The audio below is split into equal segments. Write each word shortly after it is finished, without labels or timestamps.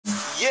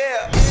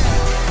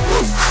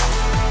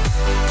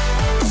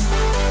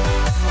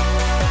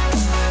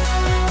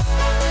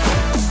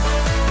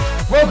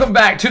Welcome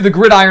back to the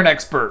Gridiron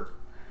Expert.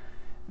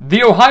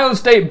 The Ohio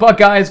State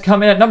Buckeyes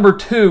come in at number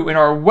 2 in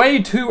our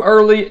way too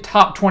early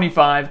top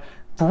 25,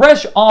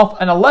 fresh off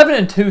an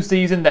 11-2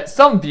 season that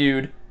some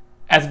viewed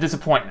as a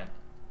disappointment.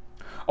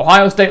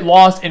 Ohio State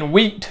lost in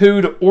week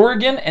 2 to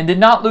Oregon and did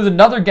not lose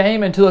another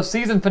game until a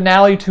season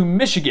finale to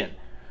Michigan.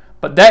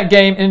 But that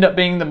game ended up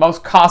being the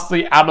most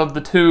costly out of the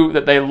two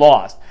that they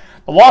lost.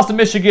 The loss to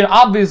Michigan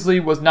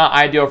obviously was not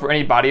ideal for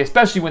anybody,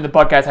 especially when the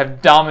Buckeyes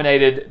have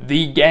dominated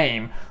the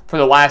game for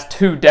the last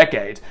 2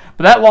 decades.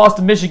 But that loss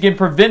to Michigan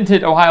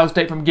prevented Ohio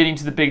State from getting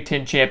to the Big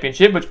Ten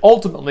championship, which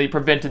ultimately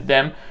prevented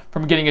them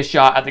from getting a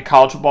shot at the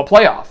college football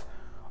playoff.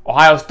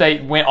 Ohio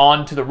State went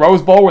on to the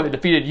Rose Bowl where they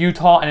defeated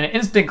Utah in an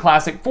instant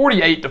classic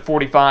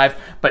 48-45,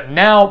 but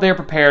now they're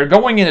prepared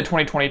going into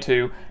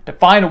 2022 to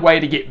find a way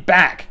to get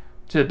back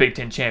to the Big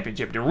Ten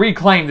championship, to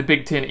reclaim the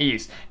Big Ten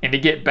East, and to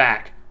get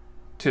back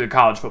to the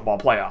college football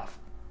playoff.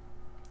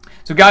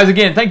 So guys,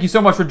 again, thank you so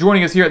much for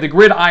joining us here at the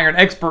Gridiron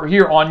Expert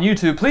here on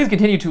YouTube. Please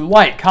continue to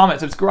like, comment,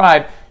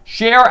 subscribe,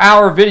 share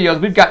our videos.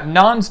 We've got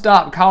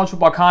non-stop college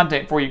football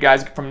content for you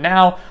guys from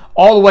now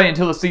all the way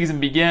until the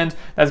season begins.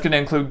 That's going to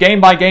include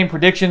game-by-game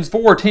predictions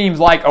for teams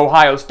like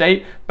Ohio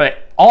State,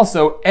 but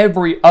also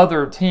every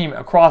other team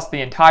across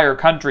the entire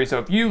country. So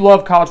if you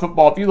love college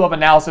football, if you love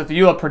analysis, if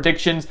you love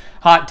predictions,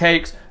 hot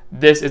takes,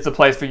 this is the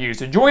place for you.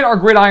 So join our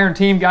Gridiron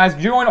team, guys.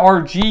 Join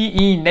our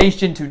GE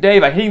Nation today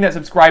by hitting that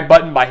subscribe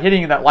button, by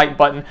hitting that like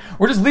button,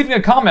 or just leaving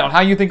a comment on how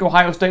you think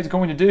Ohio State is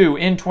going to do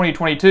in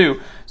 2022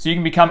 so you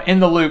can become in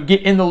the loop,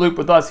 get in the loop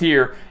with us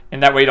here,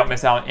 and that way you don't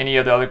miss out on any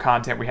of the other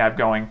content we have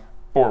going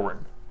forward.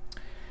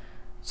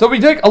 So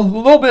we take a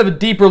little bit of a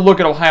deeper look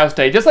at Ohio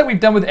State, just like we've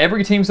done with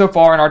every team so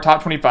far in our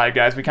top 25,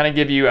 guys. We kind of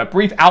give you a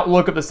brief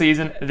outlook of the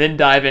season, then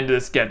dive into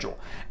the schedule.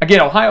 Again,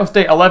 Ohio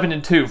State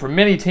 11-2. For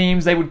many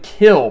teams, they would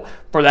kill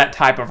for that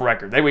type of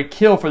record. They would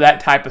kill for that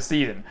type of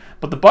season.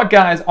 But the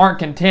Buckeyes aren't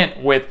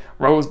content with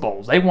Rose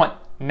Bowls. They want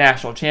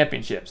national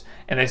championships.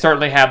 And they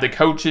certainly have the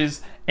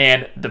coaches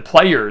and the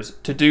players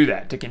to do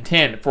that, to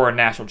contend for a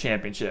national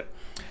championship.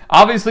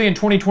 Obviously, in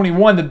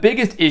 2021, the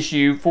biggest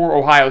issue for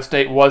Ohio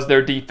State was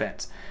their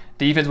defense.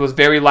 Defense was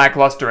very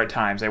lackluster at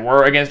times. They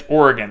were against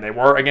Oregon. They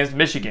were against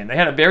Michigan. They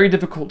had a very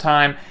difficult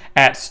time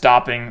at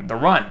stopping the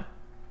run.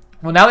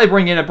 Well, now they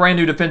bring in a brand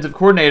new defensive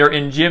coordinator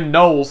in Jim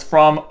Knowles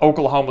from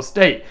Oklahoma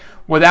State.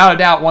 Without a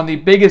doubt, one of the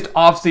biggest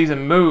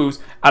offseason moves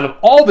out of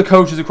all the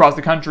coaches across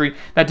the country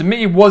that to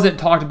me wasn't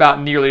talked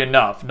about nearly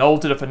enough.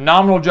 Knowles did a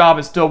phenomenal job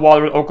in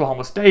Stillwater with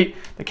Oklahoma State.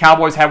 The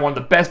Cowboys had one of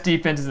the best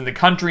defenses in the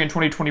country in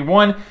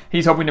 2021.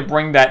 He's hoping to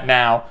bring that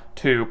now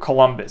to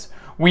Columbus.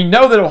 We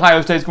know that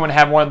Ohio State is going to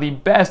have one of the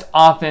best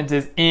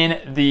offenses in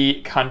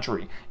the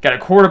country. Got a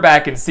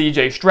quarterback in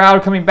C.J.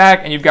 Stroud coming back,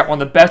 and you've got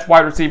one of the best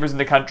wide receivers in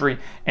the country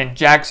in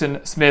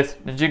Jackson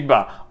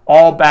Smith-Njigba,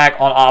 all back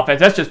on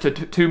offense. That's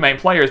just two main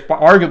players,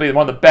 arguably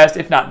one of the best,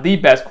 if not the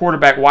best,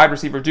 quarterback-wide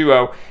receiver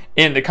duo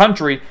in the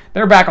country.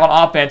 They're back on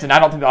offense, and I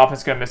don't think the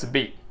offense is going to miss a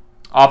beat.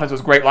 Offense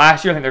was great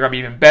last year. I think they're going to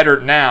be even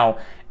better now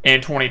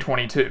in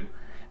 2022.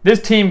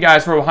 This team,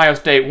 guys, for Ohio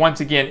State, once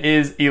again,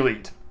 is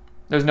elite.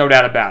 There's no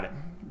doubt about it.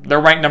 They're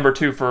ranked number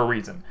 2 for a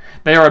reason.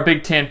 They are a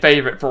Big Ten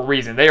favorite for a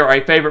reason. They are a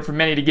favorite for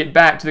many to get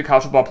back to the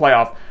college football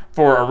playoff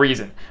for a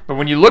reason. But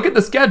when you look at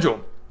the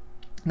schedule,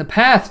 the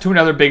path to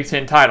another Big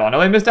Ten title, I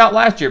know they missed out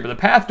last year, but the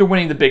path to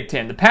winning the Big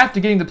Ten, the path to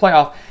getting the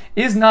playoff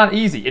is not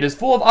easy. It is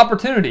full of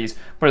opportunities,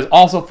 but it's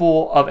also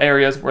full of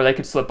areas where they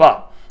could slip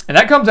up. And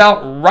that comes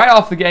out right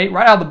off the gate,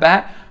 right out of the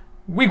bat,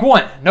 week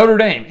 1, Notre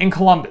Dame in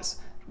Columbus.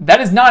 That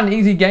is not an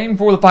easy game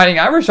for the Fighting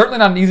Irish, certainly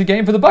not an easy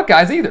game for the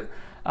Buckeyes either.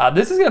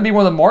 This is going to be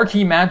one of the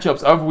marquee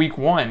matchups of Week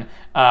 1,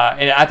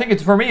 and I think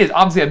for me, it's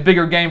obviously a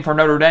bigger game for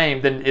Notre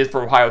Dame than it is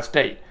for Ohio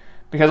State.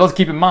 Because let's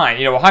keep in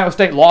mind, Ohio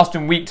State lost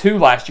in Week 2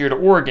 last year to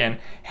Oregon.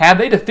 Had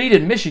they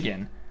defeated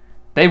Michigan,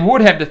 they would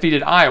have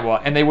defeated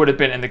Iowa, and they would have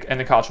been in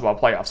the college football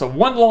playoff. So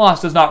one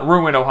loss does not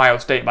ruin Ohio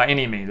State by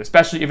any means,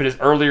 especially if it is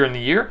earlier in the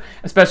year,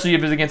 especially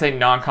if it's against a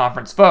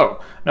non-conference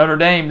foe. Notre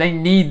Dame, they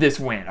need this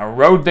win, a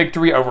road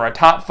victory over a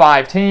top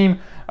 5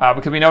 team.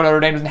 Because we know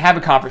Notre Dame doesn't have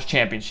a conference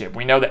championship.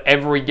 We know that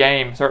every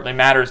game certainly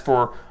matters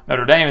for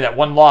Notre Dame, and that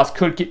one loss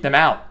could keep them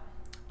out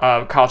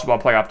of college football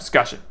playoff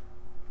discussion.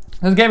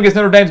 This game against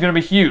Notre Dame is going to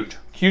be huge.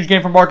 Huge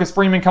game for Marcus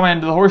Freeman coming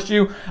into the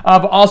Horseshoe,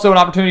 but also an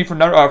opportunity for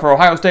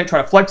Ohio State to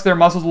try to flex their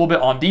muscles a little bit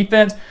on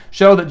defense,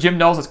 show that Jim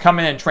Knowles has come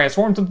in and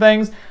transformed some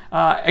things.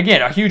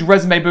 Again, a huge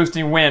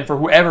resume-boosting win for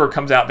whoever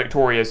comes out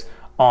victorious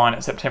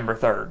on September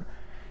 3rd.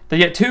 They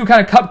get 2 kind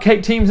of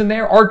cupcake teams in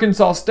there,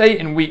 Arkansas State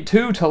in Week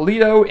 2,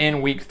 Toledo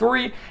in Week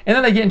 3, and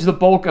then they get into the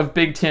bulk of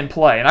Big Ten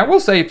play. And I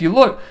will say, if you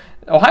look,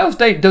 Ohio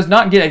State does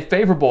not get a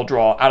favorable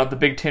draw out of the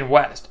Big Ten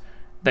West.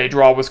 They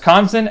draw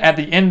Wisconsin at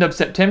the end of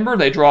September.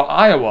 They draw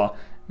Iowa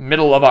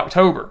middle of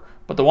October.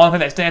 But the one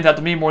thing that stands out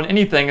to me more than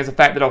anything is the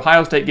fact that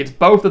Ohio State gets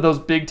both of those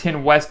Big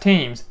Ten West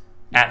teams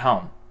at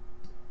home.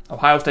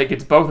 Ohio State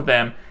gets both of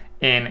them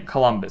in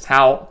Columbus.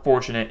 How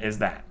fortunate is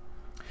that?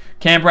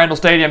 Camp Randall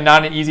Stadium,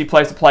 not an easy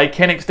place to play.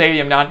 Kinnick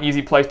Stadium, not an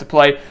easy place to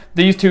play.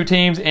 These two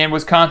teams in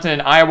Wisconsin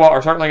and Iowa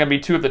are certainly going to be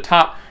 2 of the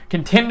top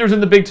contenders in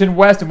the Big Ten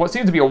West in what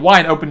seems to be a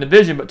wide open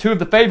division, but two of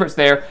the favorites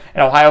there,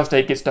 and Ohio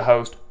State gets to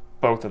host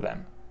both of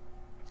them.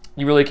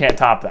 You really can't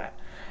top that.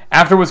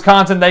 After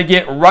Wisconsin, they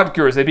get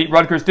Rutgers. They beat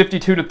Rutgers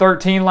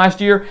 52-13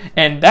 last year,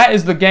 and that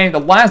is the game, the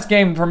last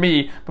game for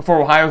me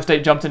before Ohio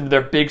State jumps into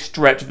their big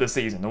stretch of the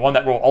season, the one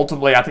that will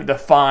ultimately, I think,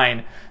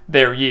 define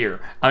their year.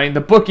 I mean,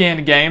 the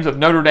bookend games of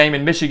Notre Dame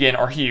and Michigan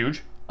are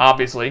huge,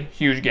 obviously,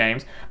 huge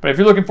games, but if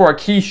you're looking for a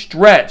key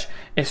stretch,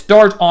 it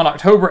starts on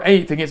October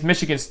 8th against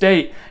Michigan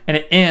State, and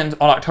it ends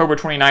on October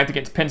 29th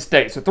against Penn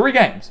State. So 3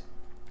 games,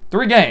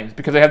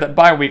 because they have that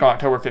bye week on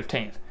October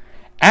 15th.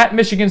 At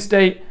Michigan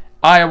State,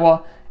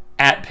 Iowa,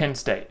 at Penn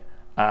State.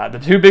 The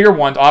two bigger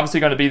ones obviously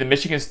going to be the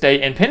Michigan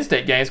State and Penn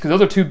State games because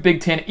those are two Big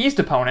Ten East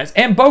opponents,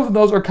 and both of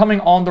those are coming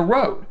on the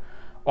road.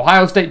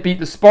 Ohio State beat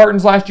the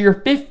Spartans last year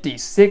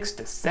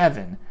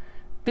 56-7.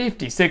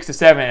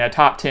 56-7 in a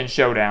top 10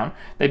 showdown.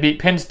 They beat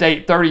Penn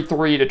State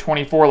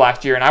 33-24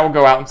 last year, and I will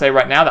go out and say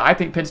right now that I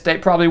think Penn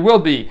State probably will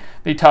be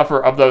the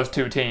tougher of those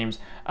two teams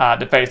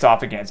to face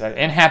off against.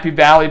 In Happy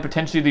Valley,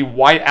 potentially the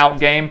whiteout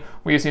game.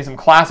 We have seen some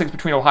classics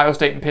between Ohio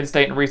State and Penn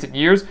State in recent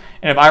years,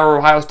 and if I were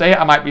Ohio State,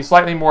 I might be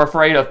slightly more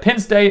afraid of Penn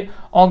State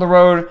on the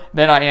road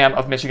than I am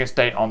of Michigan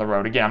State on the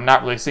road. Again, I'm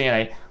not really seeing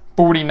a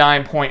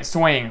 49-point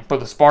swing for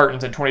the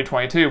Spartans in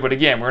 2022, but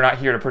again, we're not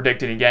here to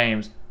predict any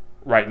games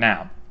right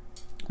now.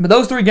 But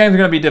those 3 games are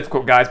going to be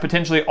difficult, guys.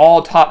 Potentially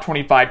all top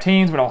 25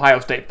 teams when Ohio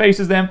State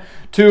faces them.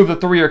 2 of the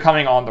 3 are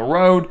coming on the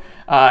road.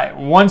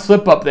 One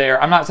slip up there,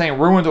 I'm not saying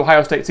ruins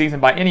Ohio State's season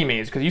by any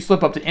means, because you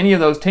slip up to any of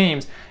those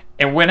teams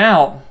and win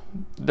out,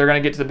 they're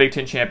going to get to the Big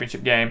Ten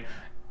championship game,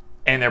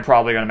 and they're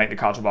probably going to make the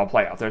college football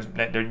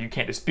playoff. You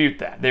can't dispute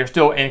that. They're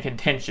still in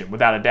contention,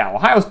 without a doubt.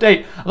 Ohio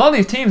State, a lot of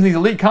these teams in these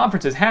elite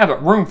conferences have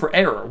room for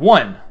error,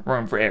 one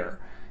room for error.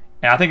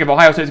 And I think if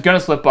Ohio State's going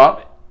to slip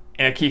up,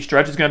 in a key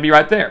stretch is going to be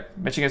right there.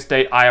 Michigan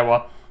State,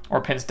 Iowa,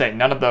 or Penn State.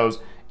 None of those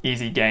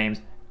easy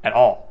games at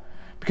all.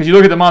 Because you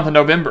look at the month of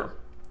November.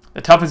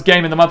 The toughest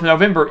game in the month of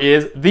November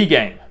is the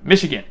game.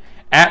 Michigan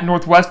at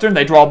Northwestern.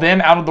 They draw them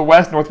out of the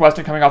West.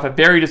 Northwestern coming off a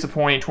very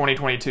disappointing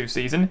 2022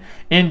 season.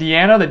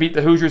 Indiana, they beat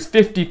the Hoosiers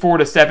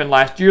 54-7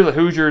 last year. The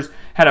Hoosiers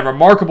had a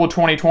remarkable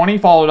 2020,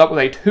 followed up with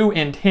a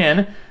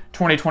 2-10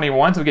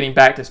 2021, so getting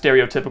back to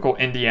stereotypical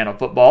Indiana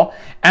football.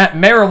 At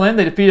Maryland,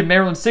 they defeated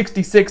Maryland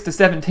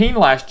 66-17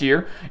 last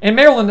year. And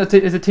Maryland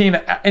is a team,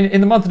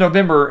 in the month of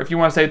November, if you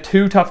want to say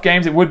 2 tough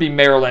games, it would be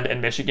Maryland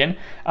and Michigan.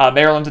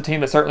 Maryland's a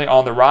team that's certainly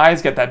on the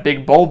rise, got that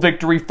big bowl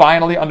victory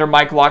finally under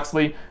Mike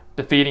Locksley,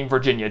 defeating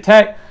Virginia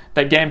Tech.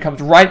 That game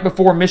comes right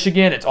before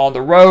Michigan. It's on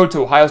the road,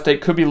 so Ohio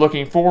State could be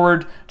looking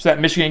forward to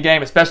that Michigan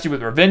game, especially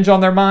with revenge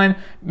on their mind.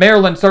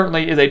 Maryland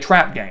certainly is a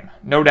trap game,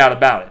 no doubt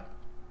about it.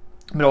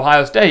 But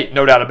Ohio State,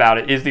 no doubt about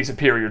it, is the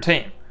superior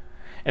team.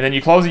 And then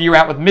you close the year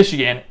out with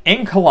Michigan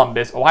in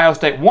Columbus. Ohio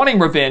State wanting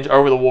revenge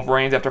over the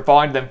Wolverines after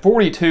falling to them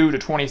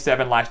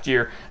 42-27 last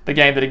year. The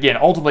game that, again,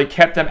 ultimately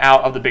kept them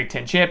out of the Big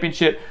Ten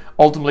Championship,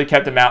 ultimately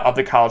kept them out of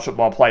the college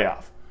football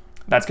playoff.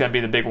 That's going to be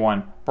the big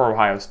one for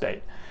Ohio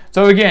State.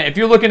 So again, if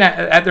you're looking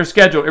at their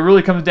schedule, it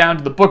really comes down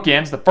to the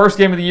bookends. The first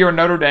game of the year in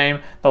Notre Dame,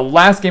 the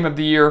last game of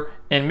the year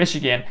in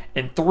Michigan,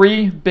 and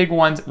 3 big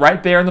ones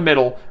right there in the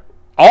middle,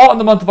 all in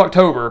the month of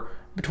October,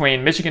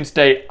 between Michigan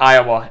State,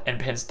 Iowa, and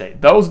Penn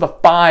State. Those are the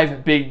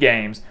 5 big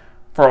games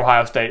for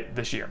Ohio State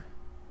this year.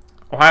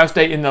 Ohio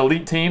State in the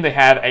elite team, they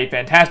have a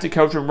fantastic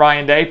coach in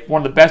Ryan Day,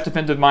 one of the best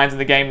defensive minds in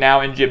the game now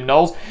in Jim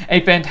Knowles,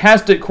 a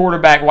fantastic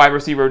quarterback wide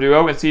receiver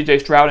duo in C.J.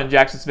 Stroud and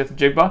Jackson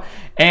Smith-Njigba.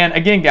 And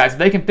again, guys, if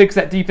they can fix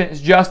that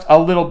defense just a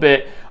little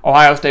bit,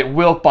 Ohio State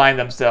will find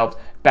themselves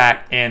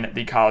back in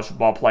the college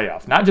football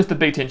playoff. Not just the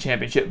Big Ten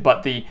Championship,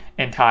 but the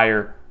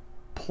entire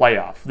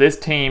playoff. This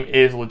team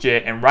is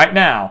legit, and right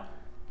now,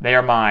 they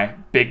are my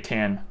Big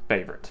Ten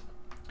favorite.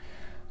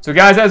 So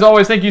guys, as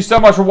always, thank you so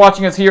much for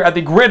watching us here at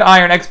the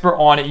Gridiron Expert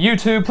on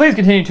YouTube. Please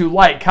continue to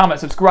like, comment,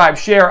 subscribe,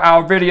 share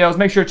our videos.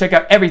 Make sure to check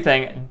out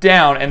everything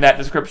down in that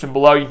description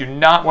below. You do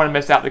not want to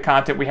miss out the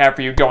content we have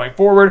for you going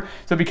forward.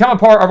 So become a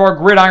part of our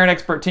Gridiron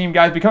Expert team,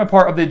 guys. Become a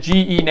part of the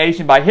GE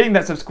Nation by hitting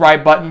that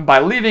subscribe button, by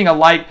leaving a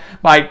like,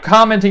 by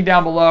commenting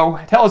down below.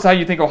 Tell us how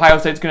you think Ohio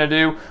State's going to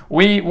do.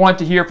 We want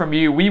to hear from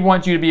you. We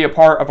want you to be a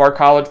part of our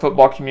college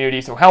football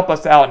community. So help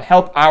us out and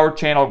help our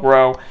channel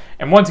grow.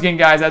 And once again,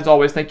 guys, as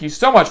always, thank you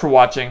so much for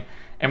watching,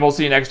 and we'll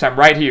see you next time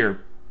right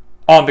here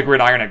on the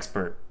Gridiron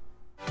Expert.